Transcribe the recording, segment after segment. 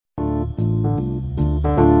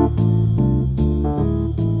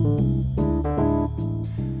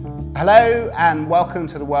Hello and welcome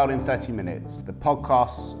to The World in 30 Minutes, the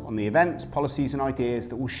podcast on the events, policies and ideas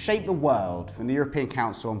that will shape the world from the European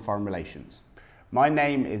Council on Foreign Relations. My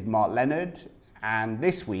name is Mark Leonard and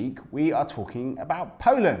this week we are talking about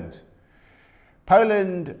Poland.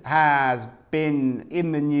 Poland has been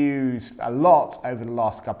in the news a lot over the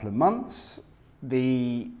last couple of months.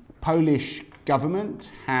 The Polish government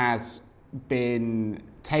has been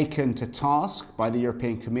taken to task by the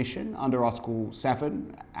European Commission under Article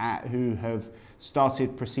 7, who have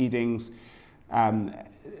started proceedings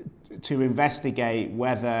to investigate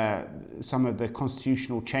whether some of the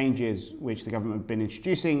constitutional changes which the government have been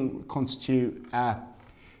introducing constitute a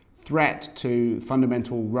threat to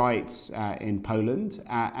fundamental rights in Poland.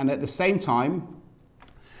 And at the same time,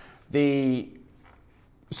 the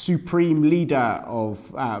supreme leader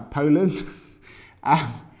of Poland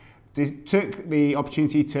took the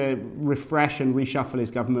opportunity to refresh and reshuffle his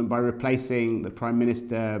government by replacing the Prime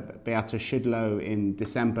Minister Beata Szydło in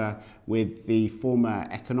December with the former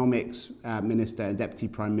Economics Minister and Deputy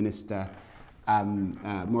Prime Minister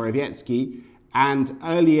Morawiecki. And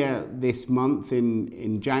earlier this month,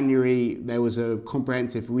 in January, there was a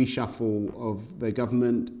comprehensive reshuffle of the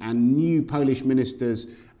government, and new Polish ministers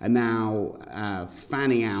are now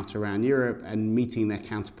fanning out around Europe and meeting their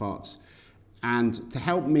counterparts. And to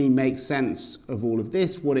help me make sense of all of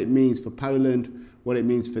this, what it means for Poland, what it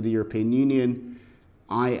means for the European Union,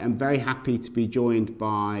 I am very happy to be joined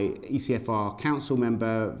by ECFR Council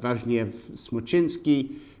member Wawzniew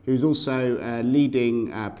Smoczyński, who's also a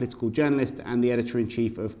leading political journalist and the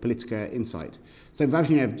editor-in-chief of Polityka Insight. So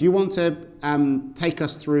Wawzniew, do you want to take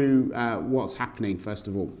us through what's happening, first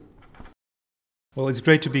of all? Well, it's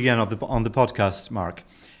great to begin on the podcast, Mark.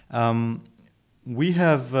 We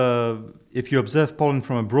have, if you observe Poland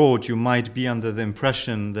from abroad, you might be under the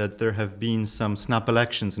impression that there have been some snap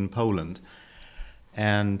elections in Poland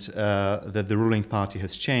and that the ruling party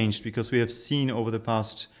has changed, because we have seen over the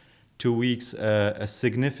past 2 weeks a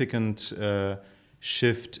significant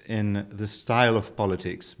shift in the style of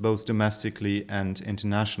politics, both domestically and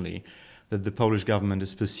internationally, that the Polish government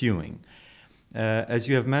is pursuing. As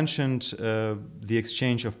you have mentioned, the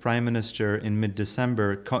exchange of Prime Minister in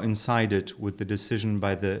mid-December coincided with the decision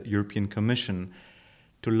by the European Commission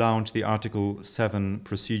to launch the Article 7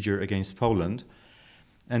 procedure against Poland.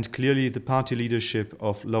 And clearly the party leadership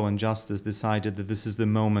of Law and Justice decided that this is the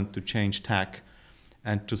moment to change tack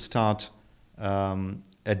and to start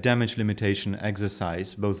a damage limitation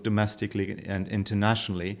exercise, both domestically and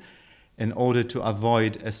internationally, in order to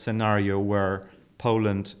avoid a scenario where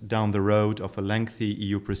Poland, down the road of a lengthy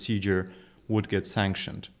EU procedure, would get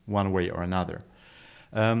sanctioned one way or another.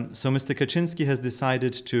 So Mr. Kaczyński has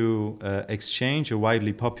decided to exchange a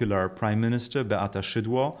widely popular Prime Minister, Beata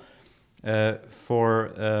Szydło,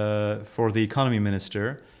 for the Economy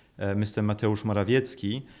Minister, Mr. Mateusz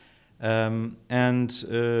Morawiecki, and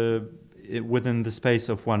within the space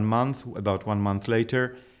of 1 month, about 1 month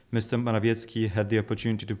later, Mr. Morawiecki had the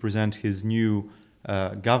opportunity to present his new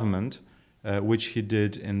government, which he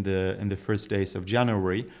did in the first days of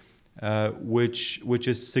January, which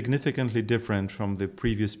is significantly different from the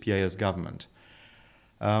previous PIS government.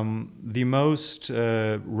 The most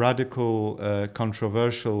radical,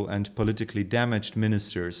 controversial and politically damaged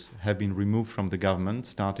ministers have been removed from the government,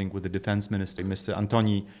 starting with the defense minister, Mr.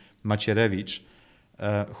 Antoni Macierewicz,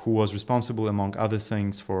 who was responsible, among other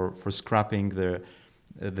things, for scrapping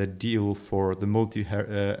the deal for the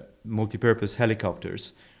multi-purpose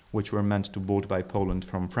helicopters, which were meant to board by Poland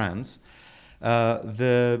from France.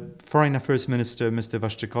 The Foreign Affairs Minister, Mr.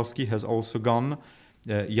 Waszczykowski, has also gone.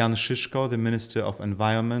 Jan Szyszko, the Minister of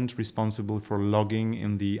Environment, responsible for logging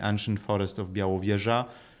in the ancient forest of Białowieża,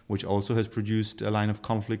 which also has produced a line of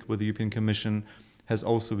conflict with the European Commission, has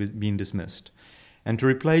also been dismissed. And to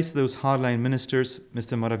replace those hardline ministers,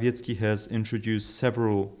 Mr. Morawiecki has introduced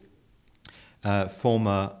several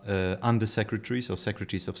former undersecretaries or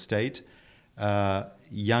secretaries of state,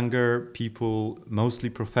 younger people, mostly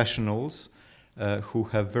professionals, who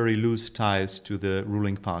have very loose ties to the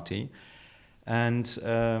ruling party. And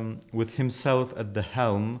with himself at the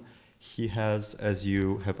helm, he has, as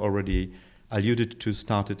you have already alluded to,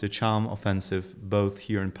 started a charm offensive both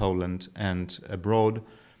here in Poland and abroad.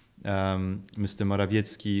 Mr.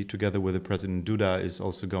 Morawiecki, together with the President Duda, is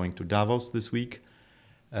also going to Davos this week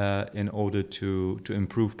in order to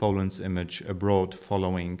improve Poland's image abroad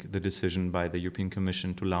following the decision by the European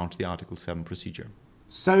Commission to launch the Article 7 procedure.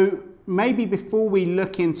 So maybe before we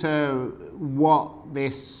look into what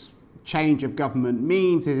this change of government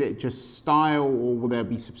means, is it just style or will there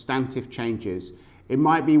be substantive changes? It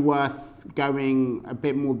might be worth going a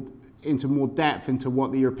bit more into more depth into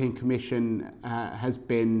what the European Commission has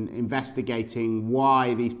been investigating,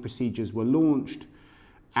 why these procedures were launched.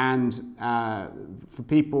 And for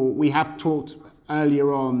people, we have talked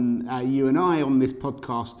earlier on, you and I on this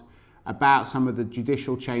podcast, about some of the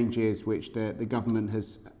judicial changes which the government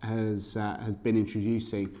has been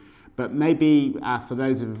introducing. But maybe for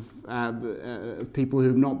those of people who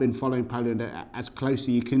have not been following Poland as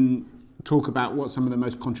closely, you can talk about what some of the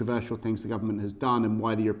most controversial things the government has done and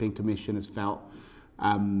why the European Commission has felt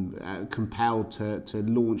compelled to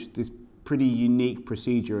launch this pretty unique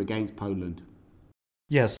procedure against Poland.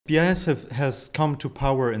 Yes, PIS has come to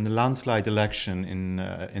power in the landslide election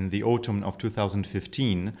in the autumn of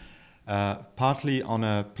 2015, partly on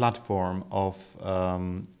a platform of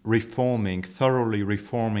thoroughly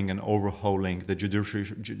reforming and overhauling the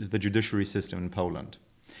judiciary system in Poland.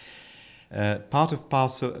 Part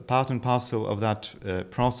and parcel of that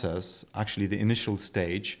process, actually the initial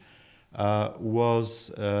stage,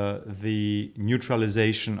 was the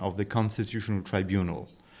neutralization of the Constitutional Tribunal.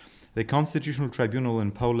 The Constitutional Tribunal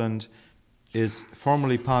in Poland is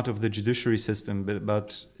formally part of the judiciary system,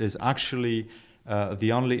 but is actually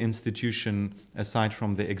the only institution, aside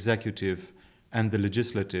from the executive and the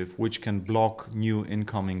legislative, which can block new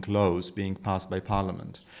incoming laws being passed by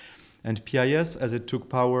Parliament. And PIS, as it took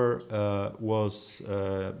power, was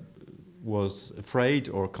afraid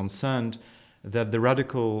or concerned that the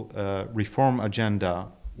radical reform agenda,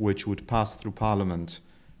 which would pass through Parliament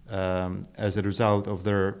as a result of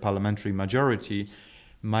their parliamentary majority,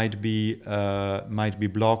 might be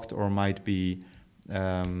blocked or might be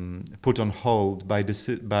put on hold by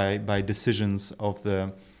decisions of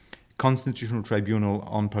the Constitutional Tribunal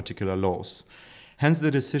on particular laws. Hence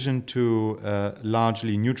the decision to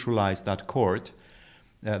largely neutralize that court.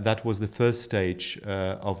 That was the first stage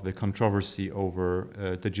of the controversy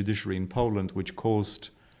over the judiciary in Poland, which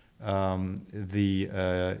caused the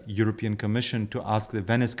European Commission to ask the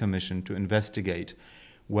Venice Commission to investigate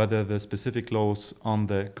whether the specific laws on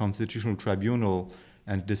the Constitutional Tribunal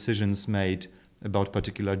and decisions made about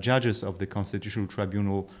particular judges of the Constitutional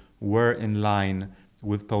Tribunal were in line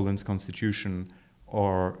with Poland's constitution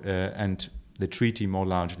and the treaty more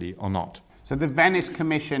largely or not. So the Venice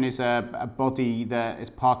Commission is a body that is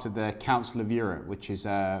part of the Council of Europe, which is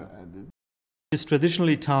is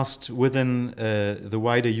traditionally tasked within the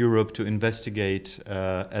wider Europe to investigate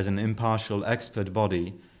as an impartial expert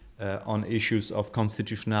body on issues of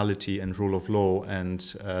constitutionality and rule of law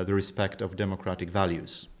and the respect of democratic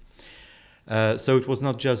values. So it was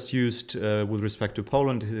not just used with respect to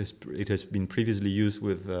Poland. It has been previously used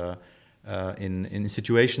with in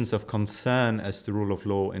situations of concern as to rule of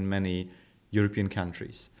law in many European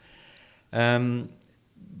countries.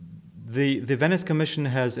 The Venice Commission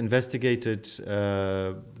has investigated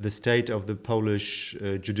the state of the Polish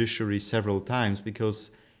judiciary several times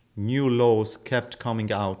because new laws kept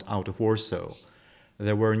coming out of Warsaw.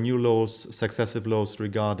 There were new laws, successive laws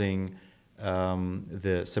regarding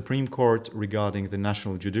the Supreme Court, regarding the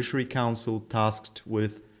National Judiciary Council tasked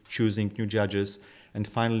with choosing new judges, and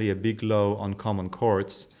finally a big law on common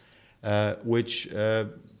courts, which,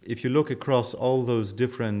 if you look across all those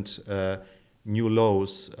different new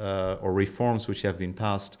laws or reforms which have been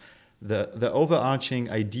passed, the overarching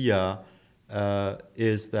idea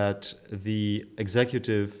is that the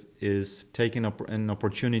executive is taking an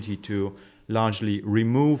opportunity to largely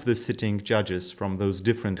remove the sitting judges from those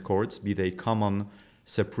different courts, be they common,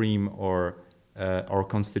 supreme, or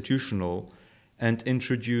constitutional, and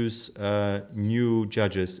introduce new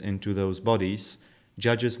judges into those bodies,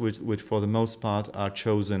 judges which for the most part are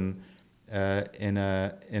chosen in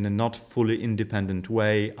a not fully independent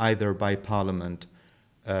way, either by Parliament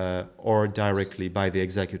or directly by the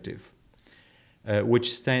executive,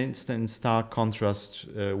 which stands in stark contrast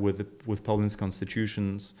with Poland's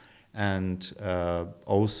constitutions and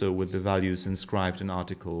also with the values inscribed in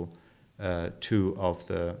Article 2 of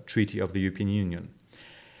the Treaty of the European Union.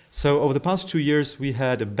 So over the past 2 years, we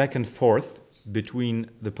had a back and forth between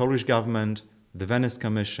the Polish government, the Venice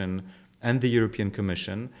Commission, and the European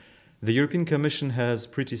Commission. The European Commission has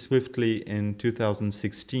pretty swiftly in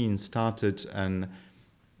 2016 started an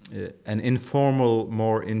informal,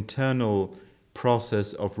 more internal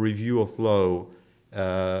process of review of law,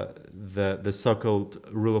 the so-called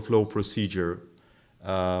rule of law procedure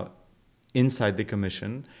inside the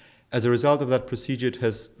Commission. As a result of that procedure, it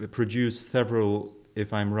has produced several,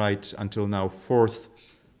 if I'm right, until now, four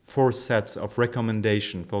sets of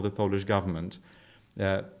recommendations for the Polish government,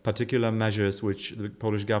 particular measures which the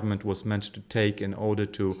Polish government was meant to take in order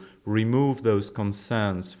to remove those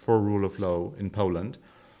concerns for rule of law in Poland.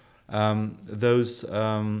 Those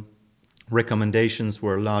recommendations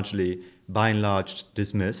were by and large,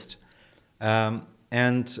 dismissed.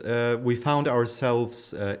 And we found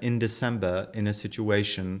ourselves in December in a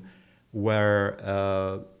situation where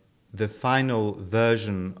the final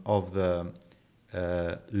version of the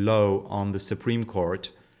law on the Supreme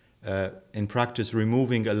Court, in practice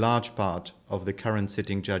removing a large part of the current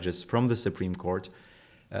sitting judges from the Supreme Court,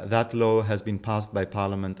 that law has been passed by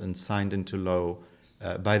Parliament and signed into law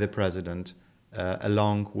by the President,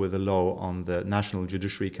 along with a law on the National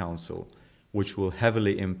Judiciary Council, which will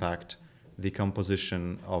heavily impact the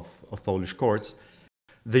composition of Polish courts.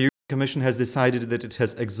 The European Commission has decided that it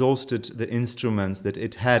has exhausted the instruments that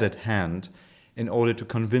it had at hand in order to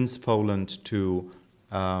convince Poland to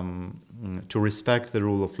respect the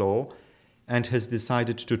rule of law, and has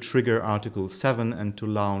decided to trigger Article 7 and to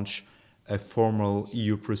launch a formal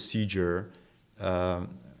EU procedure,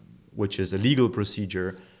 which is a legal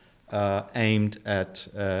procedure aimed at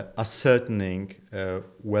ascertaining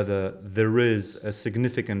whether there is a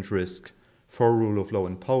significant risk for rule of law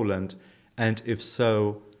in Poland, and if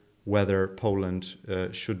so, whether Poland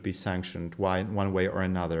should be sanctioned one way or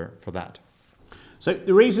another for that. So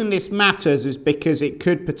the reason this matters is because it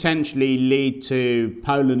could potentially lead to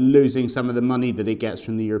Poland losing some of the money that it gets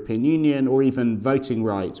from the European Union, or even voting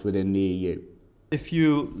rights within the EU. If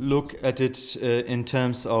you look at it in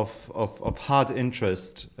terms of hard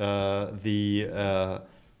interest, the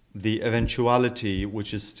eventuality,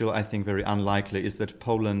 which is still, I think, very unlikely, is that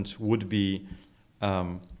Poland would be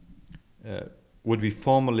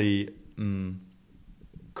formally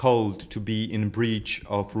called to be in breach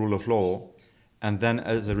of rule of law, and then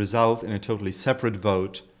as a result, in a totally separate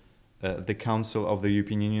vote, the Council of the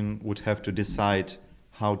European Union would have to decide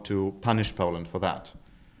how to punish Poland for that.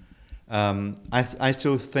 I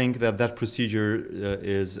still think that procedure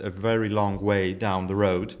is a very long way down the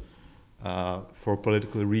road. For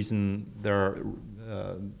political reason, there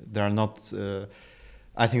are not.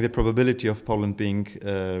 I think the probability of Poland being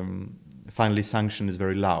finally sanctioned is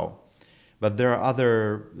very low, but there are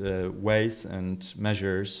other ways and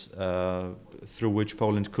measures through which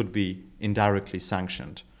Poland could be indirectly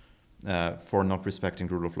sanctioned for not respecting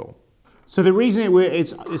rule of law. So the reason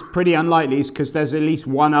it's pretty unlikely is because there's at least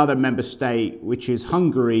one other member state, which is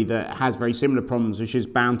Hungary, that has very similar problems, which is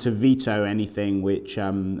bound to veto anything which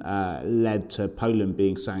led to Poland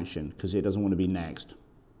being sanctioned, because it doesn't want to be next.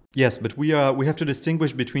 Yes, but we have to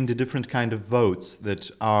distinguish between the different kind of votes that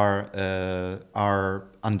are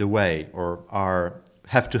underway or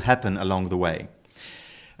have to happen along the way.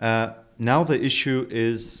 Now the issue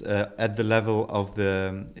is at the level of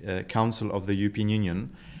the Council of the European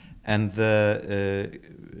Union. And the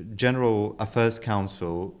General Affairs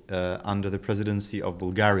Council under the presidency of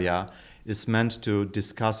Bulgaria is meant to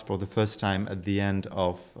discuss for the first time at the end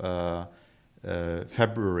of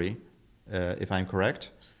February, if I'm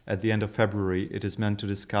correct. At the end of February, it is meant to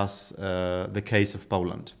discuss the case of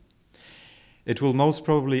Poland. It will most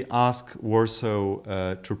probably ask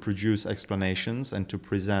Warsaw to produce explanations and to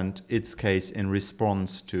present its case in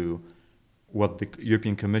response to what the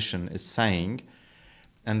European Commission is saying.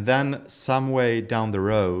 And then, some way down the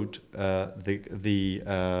road,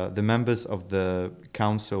 the members of the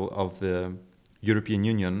Council of the European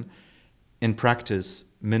Union, in practice,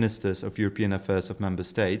 ministers of European affairs of member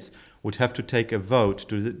states, would have to take a vote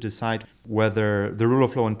to decide whether the rule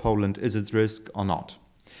of law in Poland is at risk or not.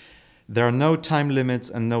 There are no time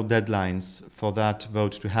limits and no deadlines for that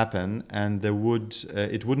vote to happen, and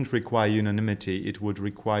it wouldn't require unanimity. It would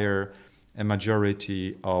require a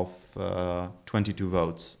majority of 22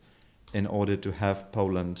 votes in order to have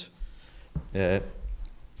Poland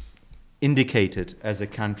indicated as a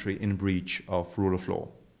country in breach of rule of law.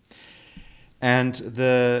 And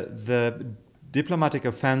the diplomatic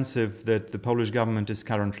offensive that the Polish government is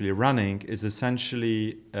currently running is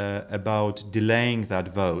essentially about delaying that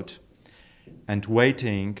vote and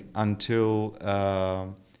waiting until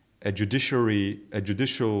a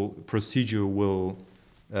judicial procedure will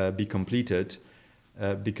be completed,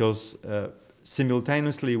 because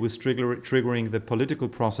simultaneously with triggering the political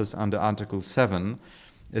process under Article 7,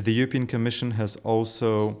 the European Commission has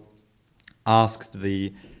also asked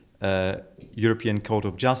the European Court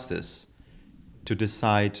of Justice to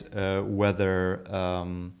decide whether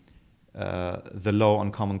the law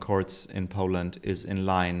on common courts in Poland is in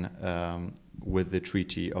line with the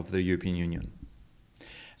Treaty of the European Union.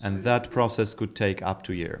 And that process could take up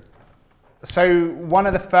to a year. So one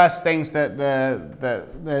of the first things that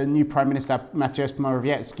the new Prime Minister Mateusz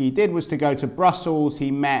Morawiecki did was to go to Brussels. He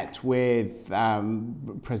met with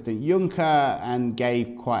President Juncker and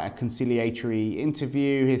gave quite a conciliatory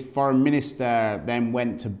interview. His foreign minister then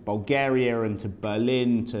went to Bulgaria and to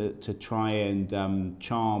Berlin to try and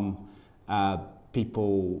charm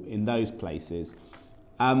people in those places.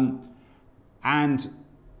 And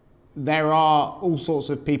there are all sorts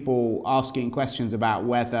of people asking questions about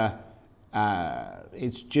whether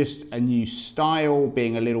it's just a new style,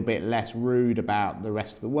 being a little bit less rude about the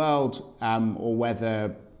rest of the world, or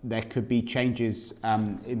whether there could be changes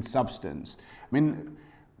in substance. I mean,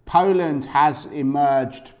 Poland has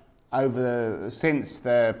emerged since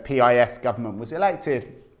the PIS government was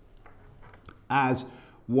elected as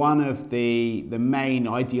one of the main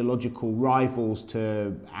ideological rivals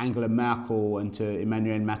to Angela Merkel and to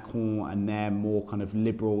Emmanuel Macron and their more kind of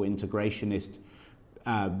liberal integrationist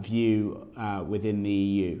view within the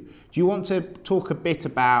EU. Do you want to talk a bit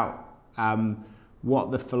about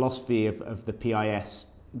what the philosophy of the PIS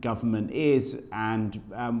government is and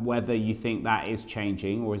whether you think that is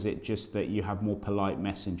changing, or is it just that you have more polite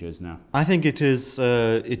messengers now? I think it is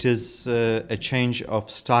a change of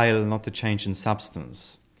style, not a change in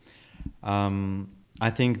substance. I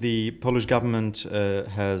think the Polish government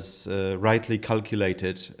has rightly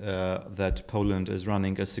calculated that Poland is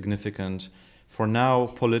running a significant, for now,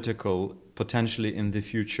 political, potentially in the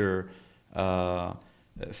future,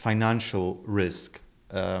 financial risk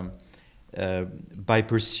by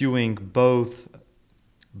pursuing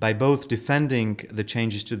by both defending the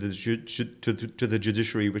changes to the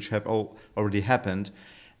judiciary, which have already happened,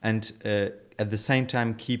 and at the same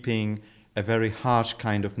time keeping a very harsh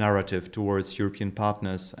kind of narrative towards European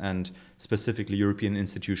partners and specifically European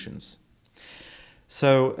institutions.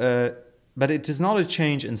 So. But it is not a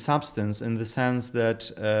change in substance in the sense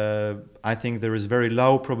that I think there is very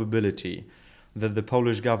low probability that the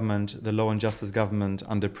Polish government, the Law and Justice government,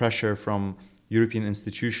 under pressure from European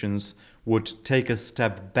institutions, would take a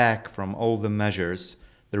step back from all the measures,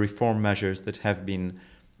 the reform measures that have been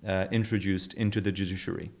introduced into the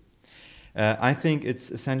judiciary. I think it's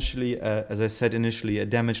essentially, as I said initially, a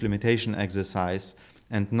damage limitation exercise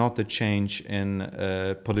and not a change in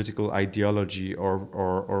political ideology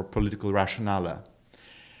or political rationale.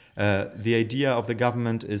 The idea of the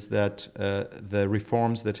government is that the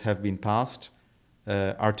reforms that have been passed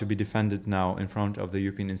are to be defended now in front of the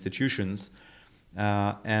European institutions.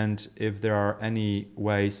 And if there are any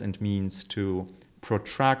ways and means to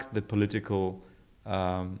protract the political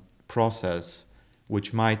process,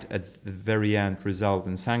 which might at the very end result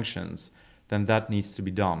in sanctions, then that needs to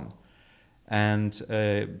be done. And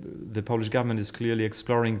the Polish government is clearly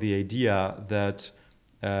exploring the idea that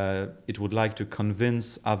it would like to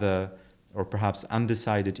convince other or perhaps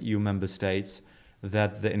undecided EU member states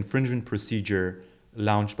that the infringement procedure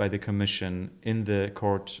launched by the Commission in the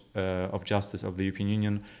Court of Justice of the European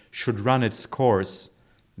Union should run its course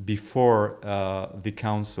before the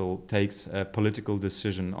Council takes a political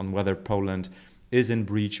decision on whether Poland is in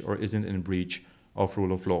breach or isn't in breach of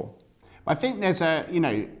rule of law. I think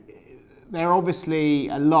there are obviously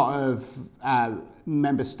a lot of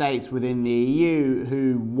member states within the EU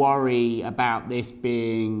who worry about this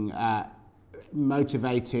being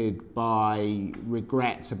motivated by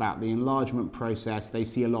regrets about the enlargement process. They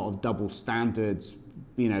see a lot of double standards.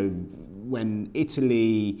 When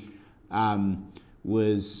Italy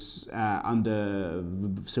was under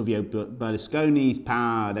Silvio Berlusconi's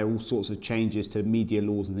power, there were all sorts of changes to media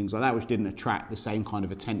laws and things like that, which didn't attract the same kind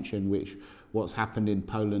of attention which what's happened in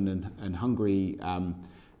Poland and Hungary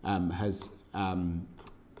has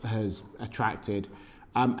attracted.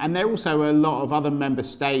 And there are also a lot of other member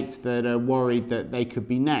states that are worried that they could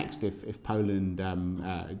be next if Poland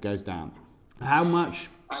goes down. How much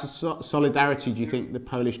solidarity do you think the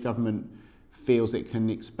Polish government feels it can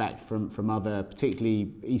expect from other,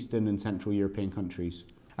 particularly Eastern and Central European countries?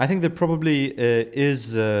 I think there probably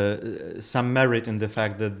is some merit in the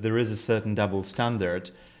fact that there is a certain double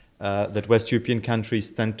standard, that West European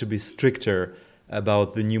countries tend to be stricter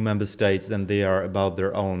about the new member states than they are about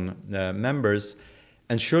their own members.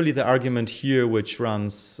 And surely the argument here, which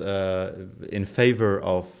runs in favor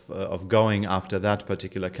of going after that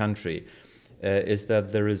particular country, is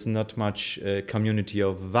that there is not much community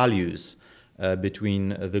of values between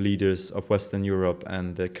the leaders of Western Europe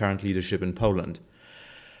and the current leadership in Poland.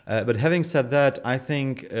 But having said that, I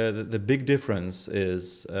think the big difference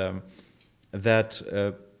is that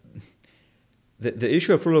the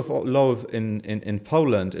issue of rule of law in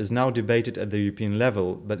Poland is now debated at the European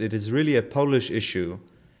level, but it is really a Polish issue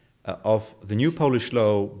of the new Polish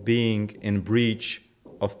law being in breach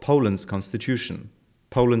of Poland's constitution,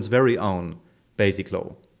 Poland's very own basic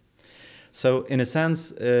law. So, in a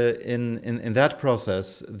sense, in that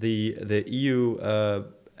process, the EU,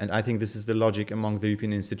 and I think this is the logic among the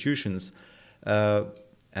European institutions,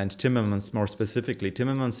 and Timmermans more specifically,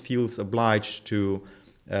 Timmermans feels obliged to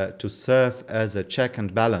serve as a check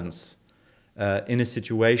and balance in a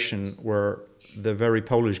situation where the very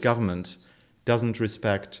Polish government doesn't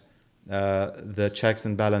respect the checks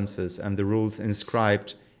and balances and the rules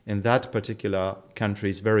inscribed in that particular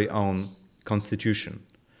country's very own constitution.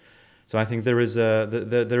 So I think there is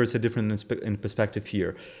a difference in perspective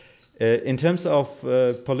here. In terms of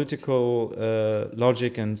political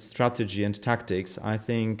logic and strategy and tactics, I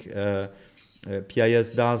think PIS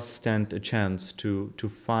does stand a chance to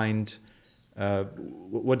find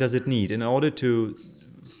what does it need in order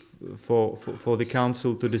for the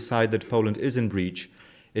Council to decide that Poland is in breach.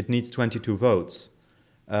 It needs 22 votes.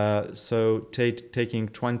 So taking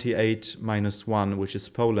 28 minus 1, which is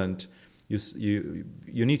Poland, you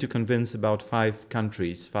need to convince about 5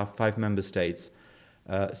 countries, 5 member states,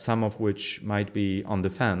 some of which might be on the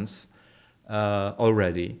fence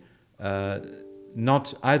already,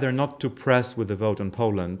 not to press with a vote on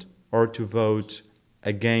Poland or to vote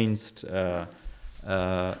against the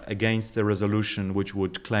resolution which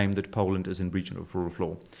would claim that Poland is in breach of rule of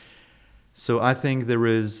law. So I think there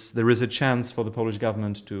is a chance for the Polish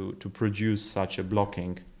government to produce such a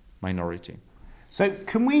blocking minority. So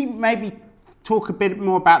can we maybe talk a bit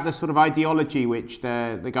more about the sort of ideology which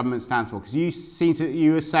the government stands for? Because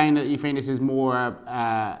you were saying that you think this is more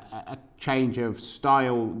a change of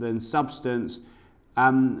style than substance.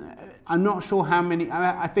 I'm not sure how many.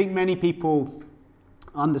 I think many people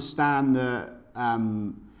understand the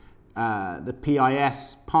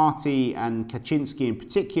PIS party and Kaczynski in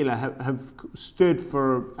particular have stood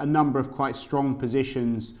for a number of quite strong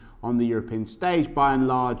positions on the European stage. By and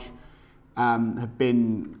large, have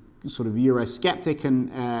been sort of Eurosceptic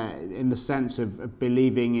and in the sense of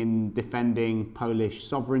believing in defending Polish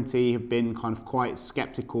sovereignty, have been kind of quite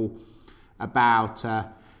sceptical about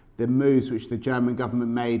the moves which the German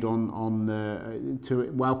government made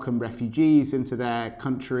to welcome refugees into their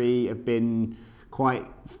country, have been quite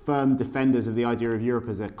firm defenders of the idea of Europe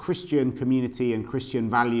as a Christian community and Christian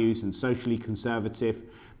values and socially conservative.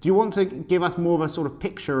 Do you want to give us more of a sort of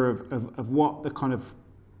picture of what the kind of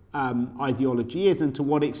ideology is, and to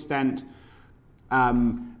what extent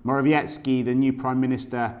Morawiecki, the new Prime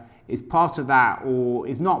Minister, is part of that or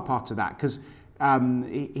is not part of that? Because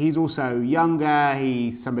he's also younger,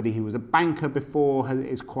 he's somebody who was a banker before,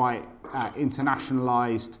 is quite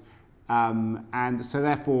internationalised, and so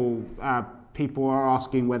therefore people are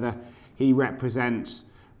asking whether he represents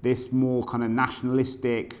this more kind of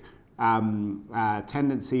nationalistic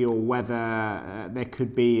tendency, or whether there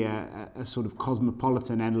could be a sort of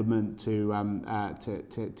cosmopolitan element to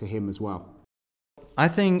him as well. I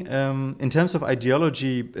think in terms of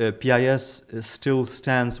ideology, PIS still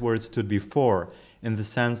stands where it stood before, in the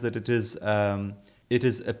sense that it is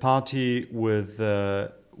a party with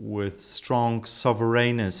strong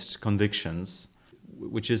sovereignist convictions,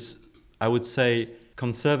 which is, I would say,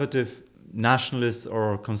 conservative nationalist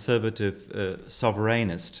or conservative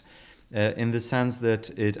sovereignist, in the sense that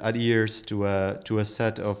it adheres to a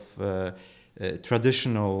set of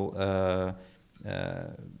traditional,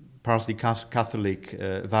 partly Catholic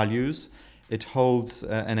values. It holds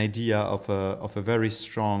an idea of a very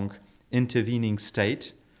strong intervening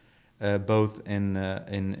state, both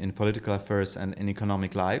in political affairs and in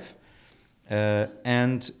economic life.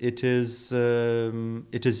 And it is in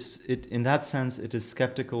that sense, it is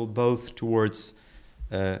skeptical both towards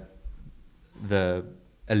the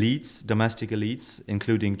elites, domestic elites,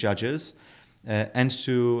 including judges, and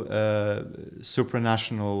to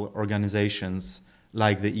supranational organizations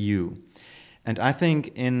like the EU. And I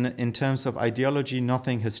think in terms of ideology,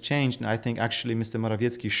 nothing has changed. And I think actually Mr.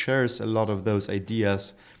 Morawiecki shares a lot of those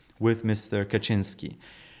ideas with Mr. Kaczynski.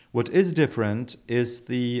 What is different is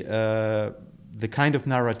the kind of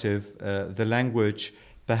narrative, the language,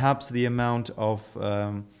 perhaps the amount of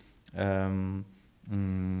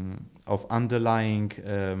underlying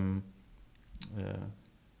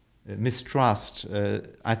mistrust.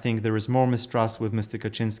 I think there is more mistrust with Mr.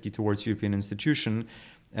 Kaczynski towards European institutions,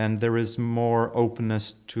 and there is more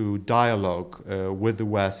openness to dialogue with the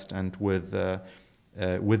West and with the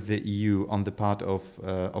EU on the part of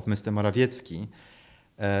Mr. Morawiecki.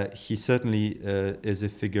 He certainly is a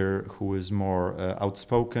figure who is more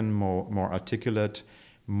outspoken, more articulate,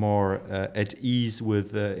 more at ease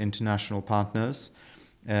with international partners,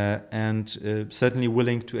 and certainly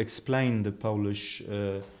willing to explain the Polish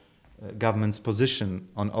government's position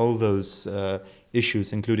on all those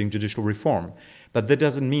issues, including judicial reform. But that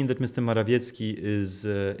doesn't mean that Mr. Morawiecki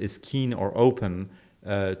is keen or open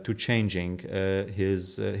to changing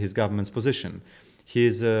his government's position. He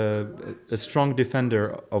is a strong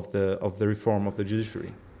defender of the reform of the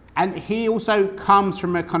judiciary. And he also comes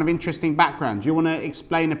from a kind of interesting background. Do you want to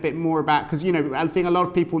explain a bit more about, because, you know, I think a lot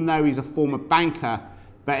of people know he's a former banker,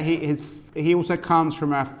 but he also comes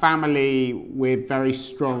from a family with very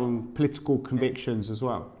strong political convictions as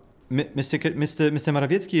well. Mr.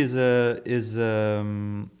 Morawiecki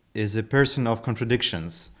is a person of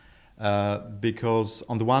contradictions, because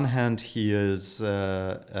on the one hand he is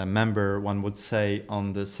a member, one would say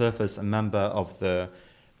on the surface, a member of the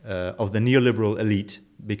neoliberal elite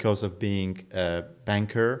because of being a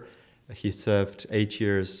banker. He served 8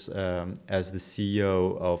 years as the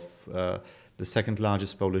CEO of the second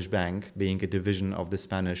largest Polish bank, being a division of the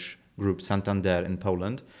Spanish group Santander in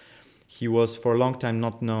Poland. He was for a long time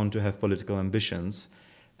not known to have political ambitions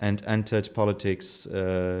and entered politics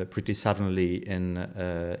pretty suddenly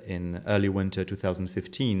in early winter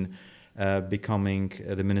 2015, becoming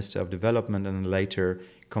the Minister of Development and later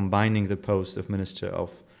combining the post of Minister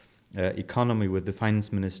of Economy with the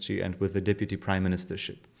Finance Ministry and with the Deputy Prime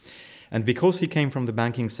Ministership. And because he came from the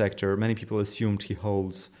banking sector, many people assumed he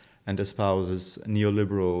holds and espouses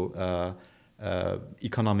neoliberal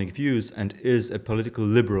economic views and is a political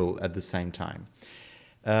liberal at the same time.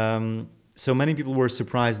 So many people were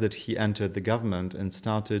surprised that he entered the government and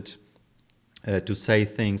started to say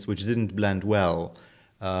things which didn't blend well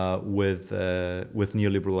with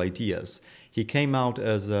neoliberal ideas. He came out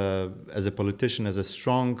as a politician, as a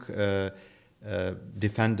strong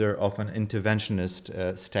defender of an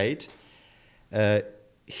interventionist state.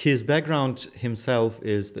 His background himself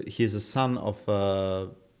is that he is a son of a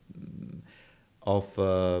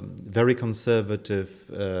very conservative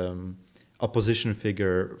opposition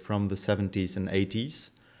figure from the 70s and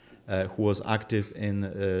 80s, who was active in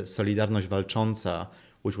Solidarność Walcząca,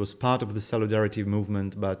 which was part of the Solidarity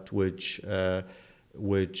movement, but which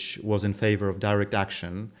was in favor of direct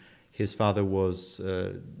action. His father was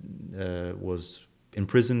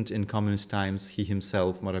imprisoned in communist times. He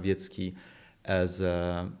himself, Morawiecki, as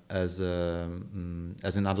an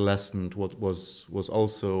adolescent, was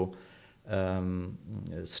also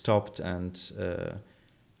stopped and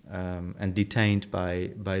detained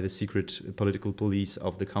by the secret political police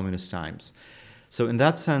of the communist times. So in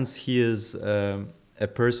that sense, he is a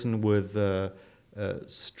person with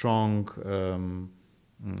strong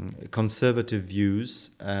conservative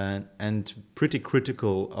views and pretty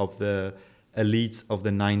critical of the elites of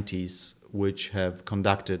the 90s, which have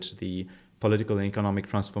conducted the political and economic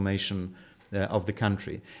transformation of the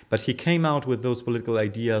country. But he came out with those political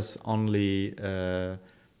ideas only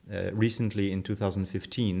recently in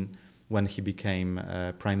 2015, when he became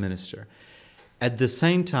prime minister. At the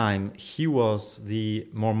same time, he was the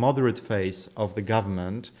more moderate face of the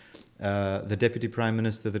government, the deputy prime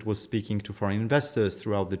minister that was speaking to foreign investors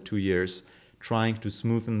throughout the 2 years, trying to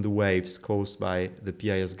smoothen the waves caused by the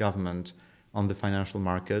PIS government on the financial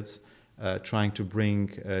markets, trying to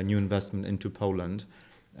bring new investment into Poland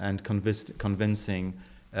and convincing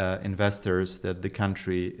investors that the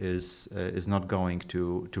country is not going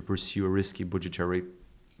to pursue a risky budgetary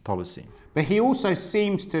policy. But he also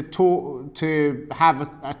seems to have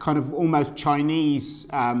a kind of almost Chinese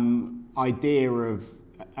idea of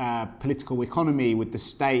political economy, with the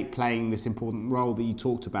state playing this important role that you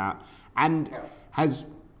talked about, and has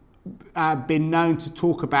been known to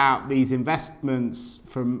talk about these investments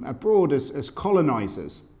from abroad as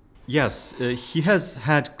colonizers. Yes, he has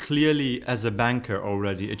had clearly, as a banker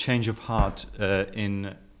already, a change of heart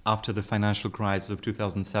after the financial crisis of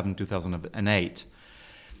 2007-2008,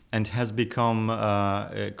 and has become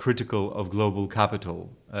critical of global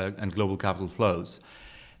capital and global capital flows.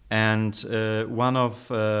 And one of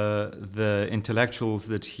the intellectuals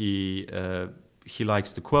that he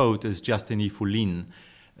likes to quote is Justin Yifu Lin,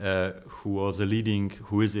 who is a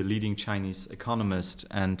leading Chinese economist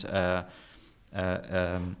and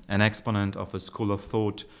an exponent of a school of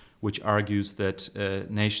thought which argues that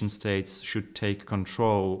nation states should take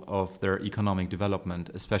control of their economic development,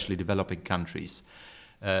 especially developing countries,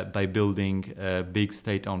 by building big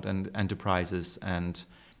state-owned enterprises and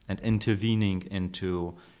intervening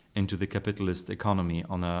into the capitalist economy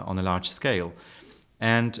on a large scale.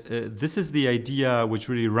 And this is the idea which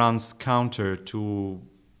really runs counter to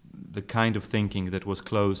the kind of thinking that was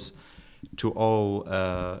close to all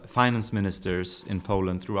finance ministers in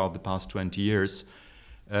Poland throughout the past 20 years,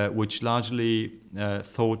 which largely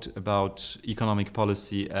thought about economic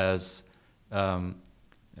policy as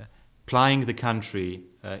plying the country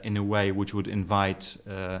in a way which would invite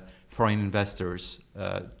foreign investors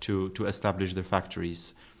to establish their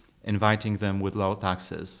factories, inviting them with low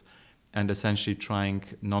taxes, and essentially trying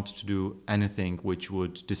not to do anything which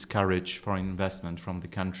would discourage foreign investment from the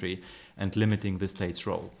country and limiting the state's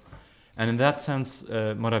role. And in that sense,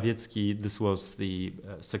 Morawiecki, this was the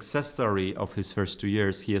success story of his first 2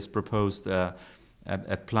 years. He has proposed a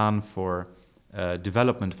plan for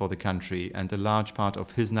development for the country, and a large part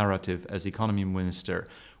of his narrative as economy minister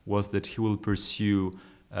was that he will pursue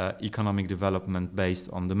economic development based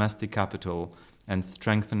on domestic capital and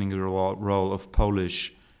strengthening the role of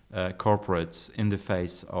Polish corporates in the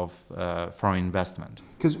face of foreign investment.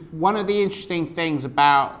 Because one of the interesting things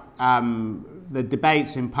about the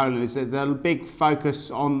debates in Poland is there's a big focus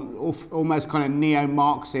on almost kind of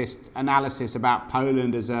neo-Marxist analysis about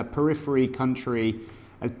Poland as a periphery country,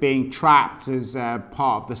 as being trapped as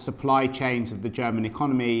part of the supply chains of the German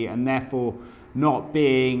economy, and therefore not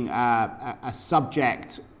being a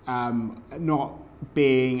subject, not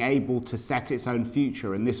being able to set its own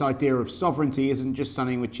future. And this idea of sovereignty isn't just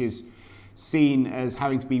something which is seen as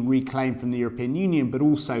having to be reclaimed from the European Union, but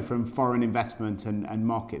also from foreign investment and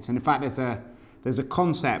markets. And in fact, there's a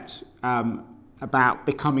concept about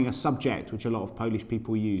becoming a subject, which a lot of Polish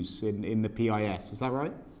people use in the PIS. Is that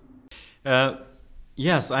right?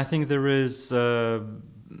 Yes, I think there is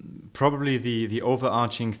probably the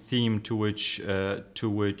overarching theme to which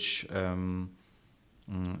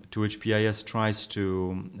PIS tries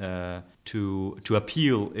to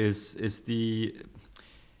appeal is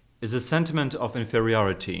a sentiment of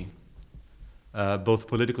inferiority, both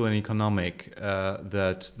political and economic,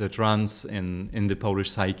 that runs in the Polish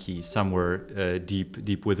psyche somewhere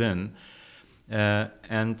deep within.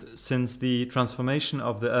 And since the transformation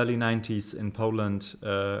of the early 90s in Poland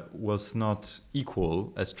was not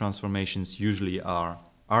equal, as transformations usually are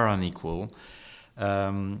unequal,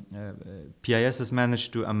 PIS has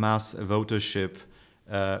managed to amass a votership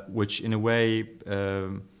which in a way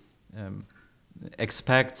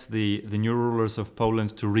expects the new rulers of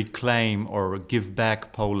Poland to reclaim or give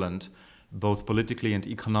back Poland, both politically and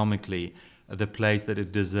economically, the place that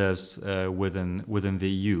it deserves within the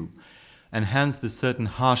EU. And hence the certain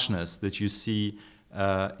harshness that you see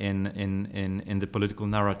in the political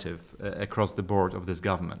narrative across the board of this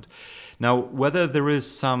government. Now, whether there is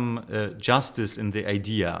some justice in the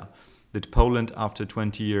idea that Poland, after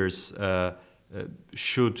 20 years,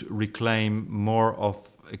 should reclaim more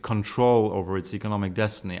of control over its economic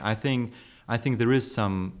destiny, I think there is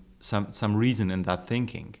some reason in that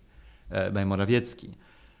thinking by Morawiecki.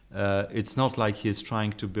 It's not like he is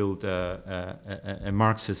trying to build a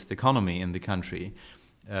Marxist economy in the country.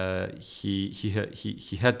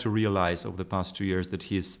 He had to realize over the past 2 years that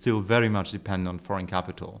he is still very much dependent on foreign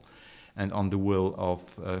capital and on the will of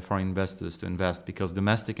foreign investors to invest, because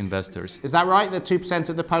domestic investors... Is that right, that 2%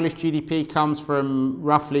 of the Polish GDP comes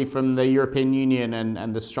roughly from the European Union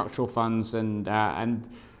and the structural funds, and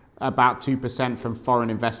about 2% from foreign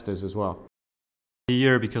investors as well?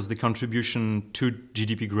 Year, because the contribution to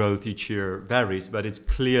GDP growth each year varies, but it's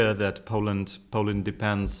clear that Poland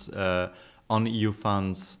depends on EU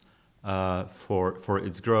funds for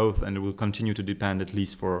its growth, and it will continue to depend at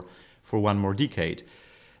least for one more decade.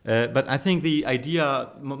 But I think the idea,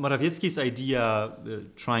 Morawiecki's idea,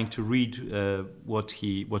 trying to read what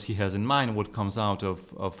he has in mind, what comes out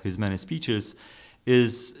of his many speeches,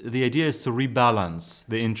 is the idea is to rebalance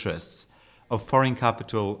the interests of foreign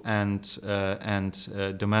capital and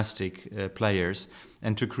domestic players,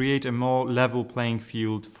 and to create a more level playing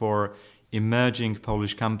field for emerging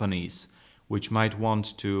Polish companies which might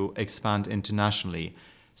want to expand internationally,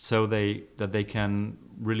 so that they can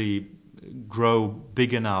really grow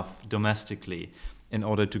big enough domestically in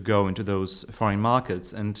order to go into those foreign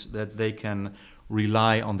markets, and that they can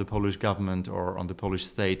rely on the Polish government or on the Polish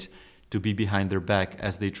state to be behind their back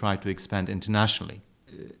as they try to expand internationally.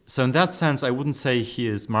 So in that sense, I wouldn't say he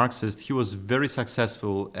is Marxist. He was very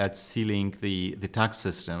successful at sealing the tax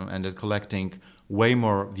system and at collecting way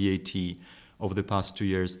more VAT over the past 2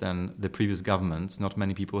 years than the previous governments. Not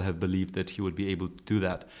many people have believed that he would be able to do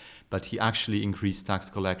that, but he actually increased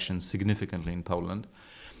tax collection significantly in Poland,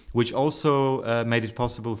 which also made it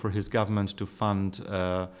possible for his government to fund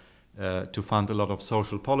a lot of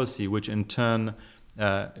social policy, which in turn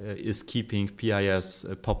is keeping PIS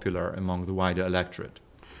popular among the wider electorate.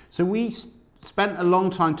 So we spent a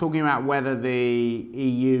long time talking about whether the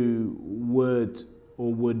EU would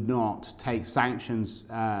or would not take sanctions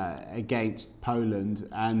against Poland,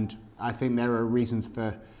 and I think there are reasons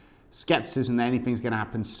for skepticism that anything's going to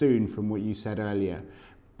happen soon from what you said earlier.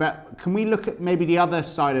 But can we look at maybe the other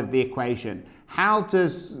side of the equation? How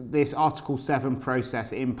does this Article 7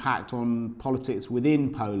 process impact on politics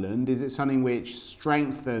within Poland? Is it something which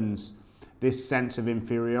strengthens this sense of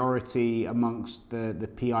inferiority amongst the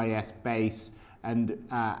PIS base and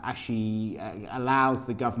actually allows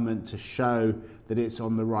the government to show that it's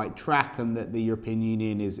on the right track and that the European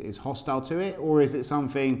Union is hostile to it? Or is it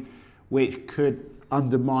something which could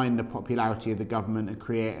undermine the popularity of the government and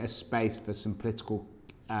create a space for some political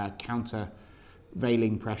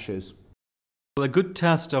countervailing pressures? Well, a good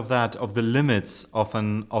test of that, of the limits of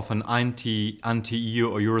an anti-EU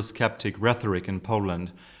or Eurosceptic rhetoric in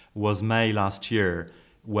Poland, was May last year,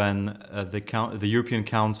 when the European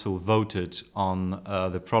Council voted on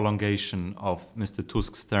the prolongation of Mr.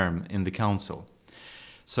 Tusk's term in the Council.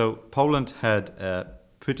 So Poland had a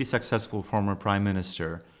pretty successful former Prime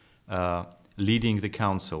Minister leading the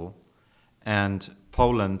Council, and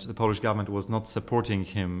the Polish government was not supporting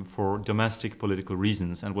him for domestic political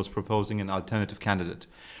reasons and was proposing an alternative candidate.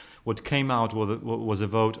 What came out was a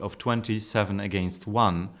vote of 27 against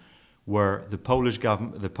 1, where the Polish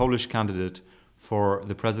candidate for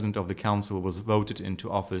the president of the council was voted into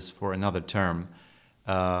office for another term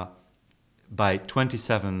by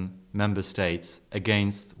 27 member states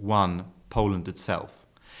against 1, Poland itself.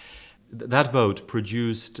 That vote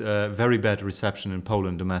produced a very bad reception in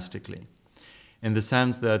Poland domestically, in the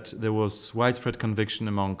sense that there was widespread conviction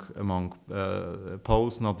among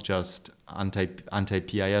Poles, not just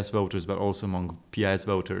anti-PIS voters, but also among PIS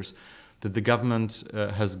voters, that the government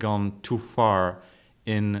has gone too far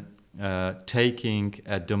in taking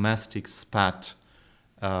a domestic spat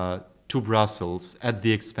to Brussels at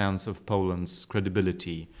the expense of Poland's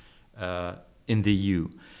credibility in the EU.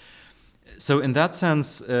 So in that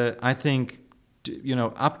sense, I think,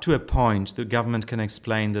 up to a point, the government can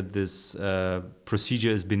explain that this procedure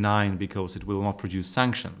is benign because it will not produce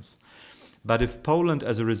sanctions. But if Poland,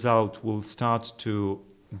 as a result, will start to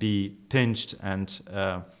be pinched and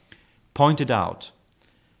pointed out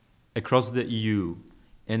across the EU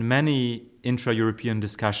in many intra-European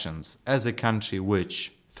discussions as a country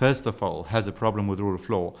which, first of all, has a problem with rule of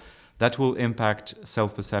law, that will impact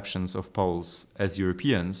self-perceptions of Poles as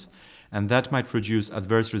Europeans, and that might produce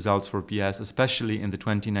adverse results for PIS, especially in the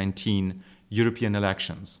 2019 European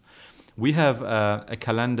elections. We have a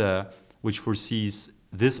calendar which foresees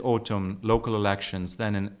this autumn local elections,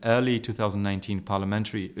 then in early 2019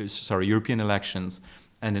 European elections,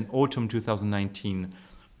 and in autumn 2019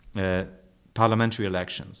 parliamentary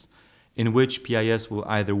elections, in which PIS will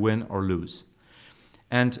either win or lose.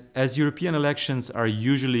 And as European elections are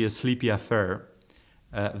usually a sleepy affair,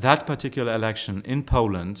 that particular election in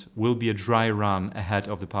Poland will be a dry run ahead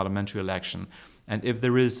of the parliamentary election. And if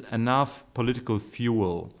there is enough political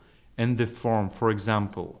fuel in the form, for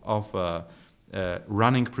example, of a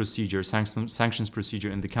running procedure, sanctions procedure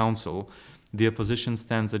in the Council, the opposition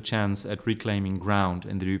stands a chance at reclaiming ground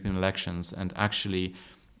in the European elections and actually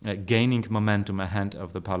gaining momentum ahead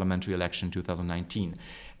of the parliamentary election 2019.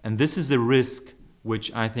 And this is the risk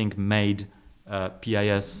which I think made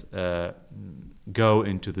PIS go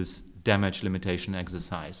into this damage limitation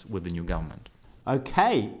exercise with the new government.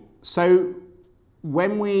 Okay, so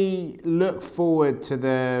when we look forward to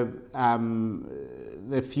the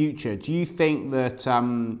future, do you think that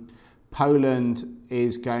Poland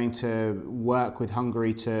is going to work with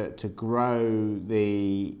Hungary to grow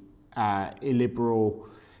the illiberal,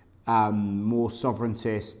 more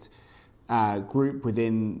sovereigntist group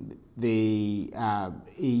within the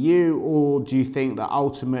EU, or do you think that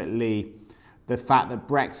ultimately the fact that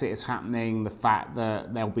Brexit is happening, the fact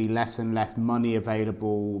that there'll be less and less money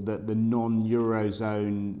available, that the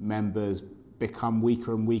non-Eurozone members become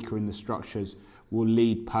weaker and weaker in the structures, will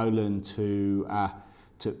lead Poland to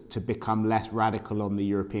become less radical on the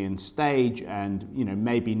European stage and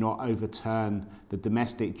maybe not overturn the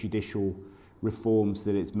domestic judicial reforms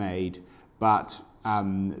that it's made, but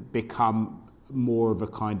become more of a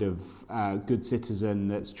kind of good citizen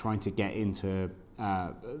that's trying to get into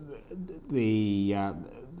the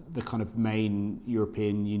kind of main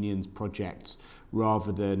European Union's projects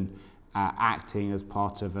rather than acting as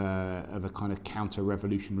part of a kind of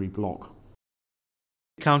counter-revolutionary bloc?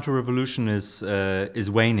 Counter-revolution is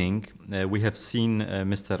waning. We have seen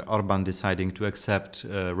Mr. Orban deciding to accept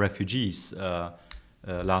refugees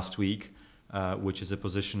last week, which is a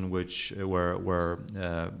position where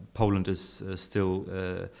Poland is still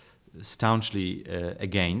staunchly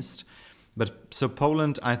against. But so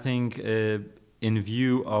Poland, I think, in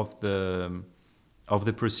view of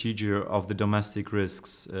the procedure of the domestic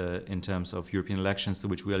risks in terms of European elections, to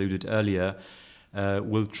which we alluded earlier,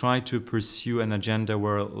 will try to pursue an agenda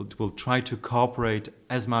where it will try to cooperate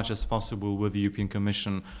as much as possible with the European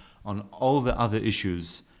Commission on all the other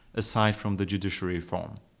issues aside from the judiciary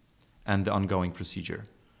reform and the ongoing procedure.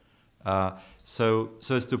 So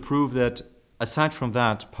as to prove that aside from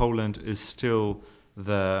that, Poland is still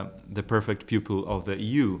the perfect pupil of the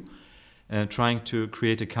EU, trying to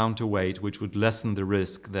create a counterweight which would lessen the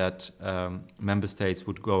risk that member states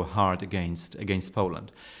would go hard against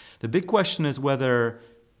Poland. The big question is whether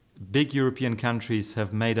big European countries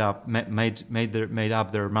have made up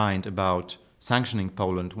their mind about sanctioning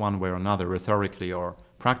Poland one way or another, rhetorically or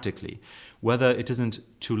practically, whether it isn't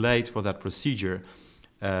too late for that procedure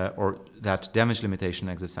or that damage limitation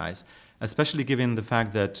exercise, especially given the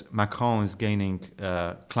fact that Macron is gaining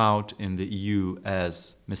clout in the EU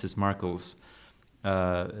as Mrs. Merkel's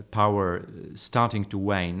power starting to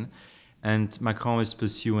wane, and Macron is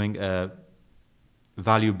pursuing a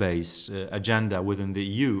value-based agenda within the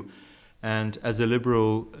EU, and as a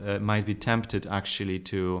liberal might be tempted actually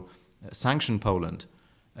to sanction Poland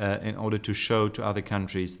in order to show to other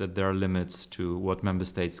countries that there are limits to what member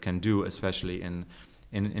states can do, especially in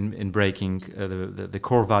breaking the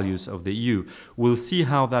core values of the EU. We'll see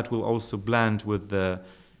how that will also blend with the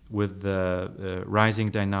rising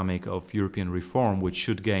dynamic of European reform, which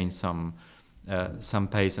should gain some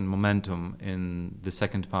pace and momentum in the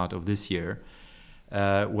second part of this year.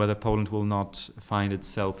 Whether Poland will not find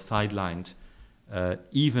itself sidelined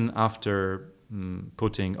even after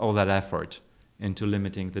putting all that effort into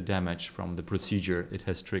limiting the damage from the procedure it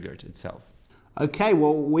has triggered itself. Okay,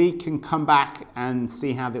 well, we can come back and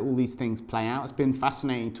see how all these things play out. It's been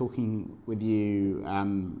fascinating talking with you,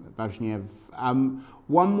 Wawrzyniew.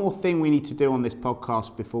 One more thing we need to do on this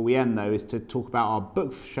podcast before we end, though, is to talk about our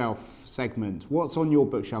bookshelf segment. What's on your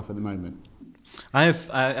bookshelf at the moment?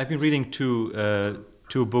 I've been reading two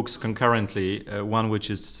books concurrently. One which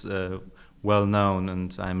is well known,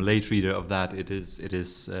 and I'm a late reader of that. It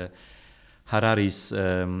is Harari's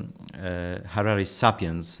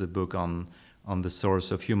 *Sapiens*, the book on the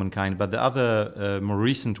source of humankind. But the other more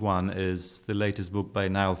recent one is the latest book by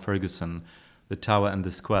Niall Ferguson, *The Tower and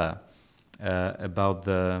the Square*, about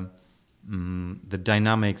the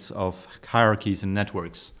dynamics of hierarchies and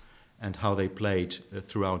networks and how they played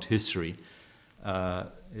throughout history.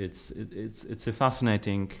 It's a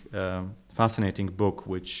fascinating book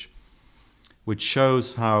which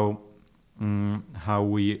shows how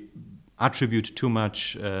we attribute too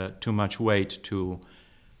much weight to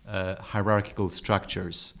hierarchical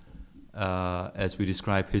structures as we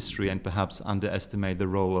describe history, and perhaps underestimate the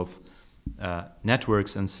role of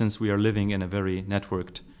networks. And since we are living in a very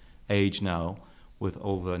networked age now, with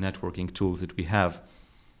all the networking tools that we have,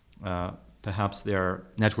 perhaps their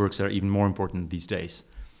networks are even more important these days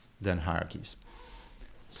than hierarchies.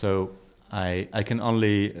 So I can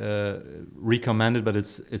only recommend it, but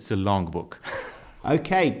it's a long book.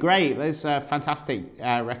 Okay, great. Those are fantastic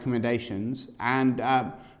recommendations. And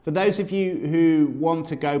for those of you who want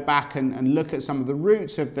to go back and look at some of the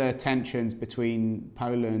roots of the tensions between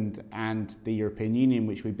Poland and the European Union,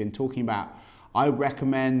 which we've been talking about, I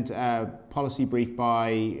recommend a policy brief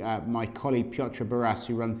by my colleague Piotr Buras,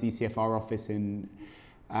 who runs the ECFR office in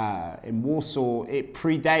Warsaw. It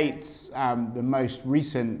predates the most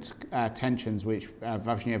recent tensions, which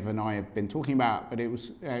Wawrzyniew and I have been talking about, but it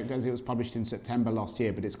was published in September last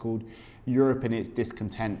year, but it's called Europe and Its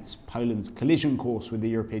Discontents, Poland's Collision Course with the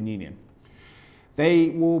European Union.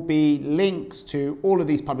 There will be links to all of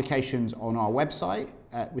these publications on our website,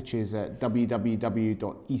 which is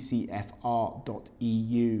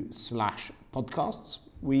www.ecfr.eu/podcasts.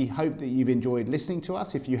 We hope that you've enjoyed listening to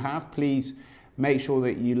us. If you have, please make sure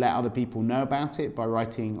that you let other people know about it by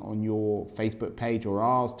writing on your Facebook page or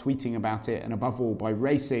ours, tweeting about it, and above all, by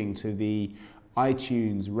racing to the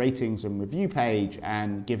iTunes ratings and review page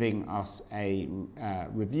and giving us a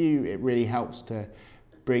review. It really helps to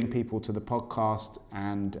bring people to the podcast,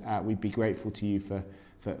 and we'd be grateful to you for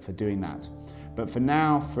doing that. But for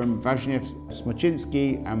now, from Wawrzyniew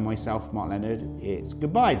Smoczynski and myself, Mark Leonard, it's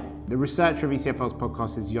goodbye. The researcher of ECFR's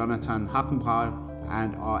podcast is Jonathan Hackenbach,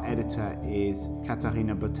 and our editor is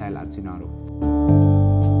Katarina Botel-Atzinaro.